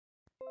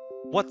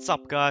What's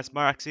up guys,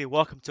 Myerax here.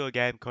 Welcome to a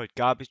game called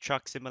Garbage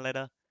Truck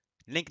Simulator.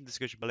 Link in the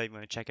description below if you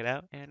want to check it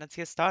out. And let's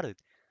get started.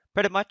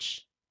 Pretty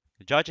much,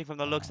 judging from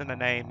the looks and the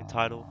name and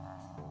title,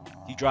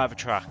 you drive a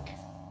truck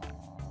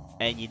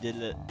and you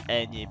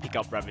pick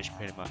up rubbish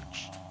pretty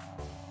much.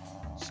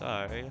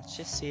 So let's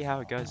just see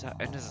how it goes out.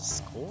 And there's a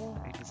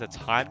score? And there's a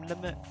time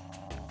limit?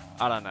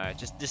 I don't know,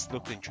 just this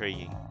looked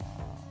intriguing.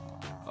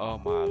 Oh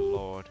my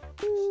lord.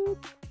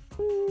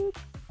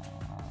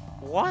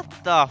 What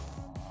the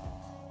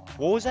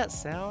what was that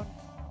sound?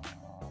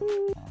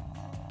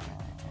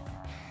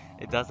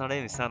 It does not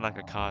even sound like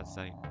a car it's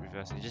like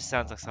reversing. It just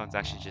sounds like someone's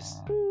actually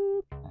just.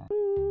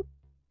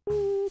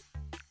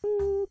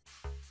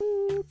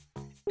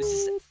 Is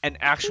this an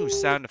actual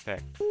sound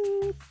effect?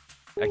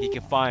 Like you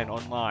can find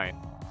online?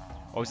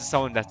 Or is it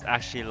someone that's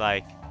actually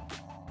like,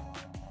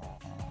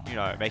 you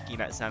know, making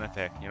that sound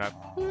effect, you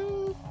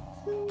know?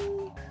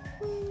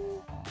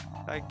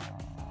 Like,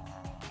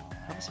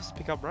 how am I supposed to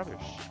pick up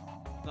rubbish?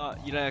 No,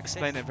 you don't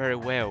explain it very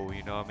well,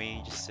 you know what I mean?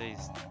 You just say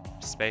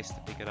space to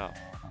pick it up.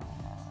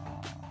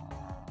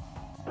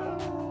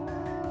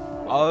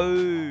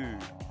 Oh!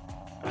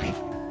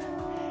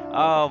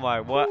 Oh my,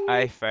 what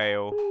a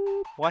fail.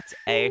 What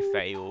a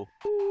fail.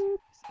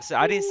 So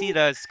I didn't see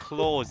those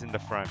claws in the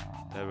front.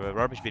 The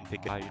rubbish bin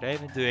picker. You don't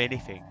even do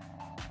anything.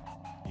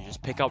 You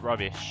just pick up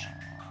rubbish.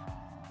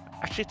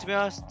 Actually, to be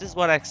honest, this is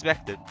what I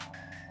expected.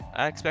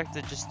 I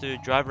expected just to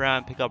drive around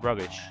and pick up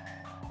rubbish.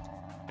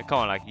 But come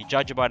on, like, you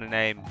judge it by the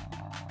name.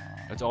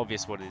 It's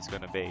obvious what it's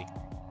gonna be.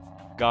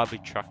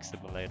 Garbage Truck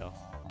Simulator.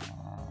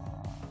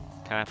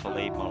 Can't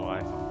believe my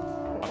life.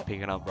 I'm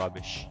picking up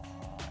rubbish.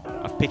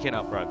 I'm picking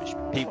up rubbish.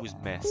 People's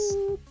mess.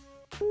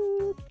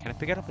 Can I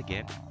pick it up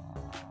again?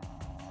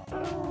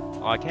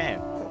 Oh, I can.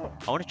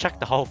 I want to chuck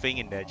the whole thing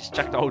in there. Just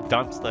chuck the whole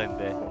dumpster in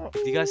there.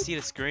 Do you guys see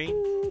the screen?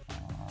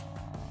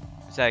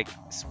 It's like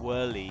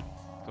swirly,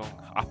 going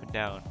up and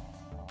down.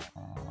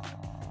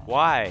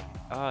 Why?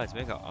 Oh, it's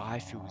making my eye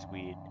feels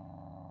weird.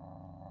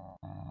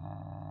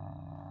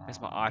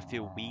 Makes my eye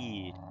feel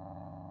weird.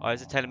 Oh,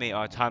 is it telling me,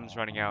 oh, time's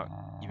running out.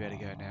 You better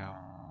go now.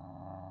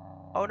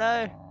 Oh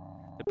no!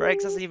 The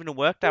brakes doesn't even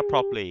work that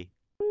properly.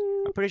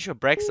 I'm pretty sure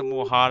brakes are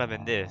more harder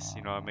than this,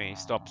 you know what I mean? It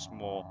stops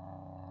more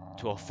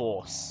to a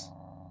force.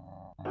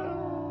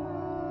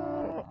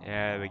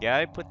 There we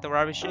go, put the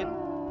rubbish in.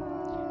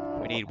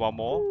 We need one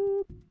more.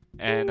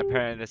 And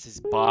apparently this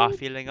is bar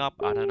filling up.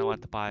 I don't know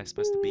what the bar is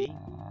supposed to be.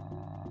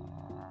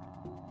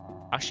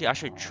 Actually, I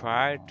should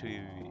try to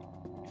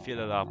fill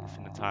it up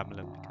within the time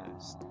limit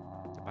because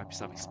there might be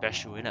something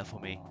special in it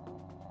for me.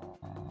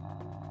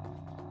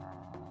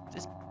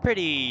 It's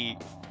pretty,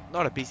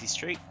 not a busy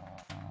street.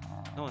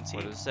 No one's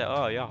here. What does it say?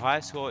 Oh, your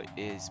highest score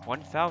is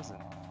 1,000.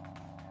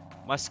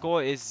 My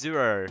score is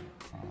 0.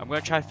 I'm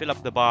gonna try to fill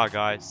up the bar,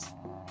 guys.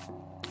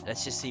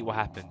 Let's just see what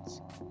happens.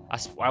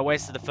 I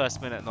wasted the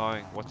first minute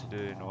knowing what to do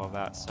and all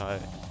that, so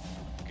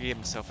give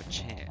myself a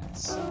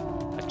chance.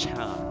 A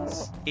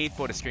chance. Need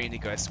for the screen to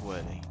go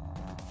swirly.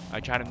 Are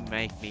you trying to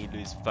make me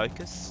lose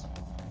focus?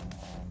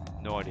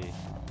 No idea.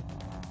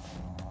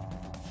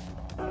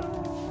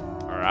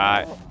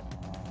 Alright.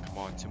 Come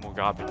on, two more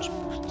garbage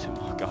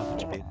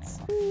bits.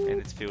 And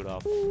it's filled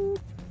up.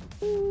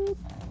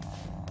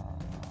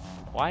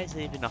 Why is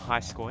it even a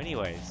high score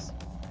anyways?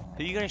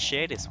 Who are you gonna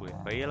share this with?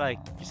 Are you like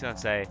just gonna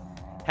say,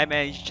 hey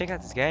man, you should check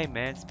out this game,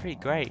 man, it's pretty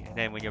great. And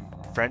then when your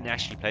friend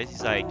actually plays,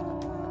 he's like,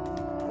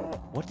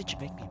 what did you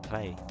make me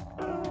play?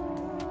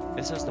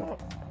 This was the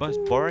most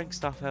boring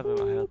stuff I've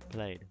ever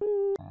played.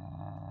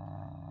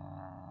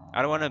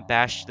 I don't want to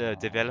bash the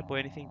developer or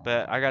anything,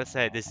 but I gotta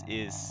say this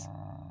is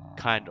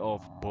kind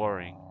of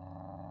boring.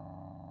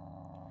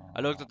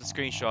 I looked at the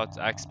screenshots,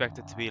 I expect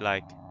it to be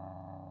like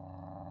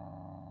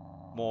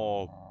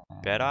more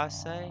better, I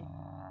say.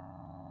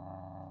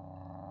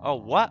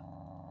 Oh, what?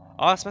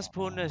 Oh, I'm supposed to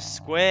put in the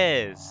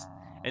squares.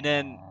 And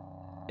then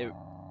it,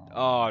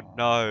 oh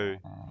no.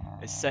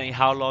 It's saying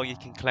how long you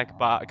can collect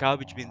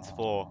garbage bins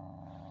for.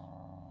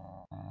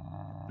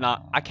 Nah,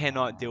 I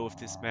cannot deal with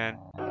this, man.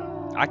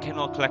 I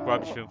cannot collect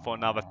rubbish bin for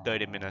another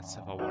 30 minutes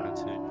if I wanted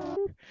to.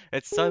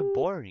 It's so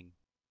boring.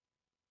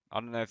 I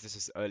don't know if this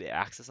is early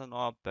access or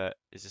not, but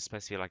it's just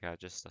supposed to be like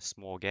just a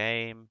small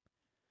game.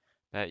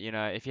 But you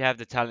know, if you have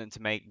the talent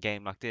to make a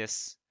game like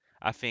this,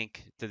 I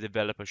think the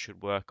developer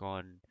should work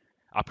on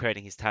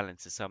upgrading his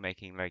talents to start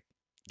making like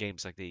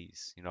games like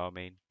these. You know what I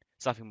mean?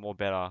 Something more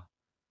better.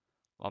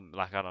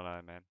 Like I don't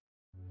know, man.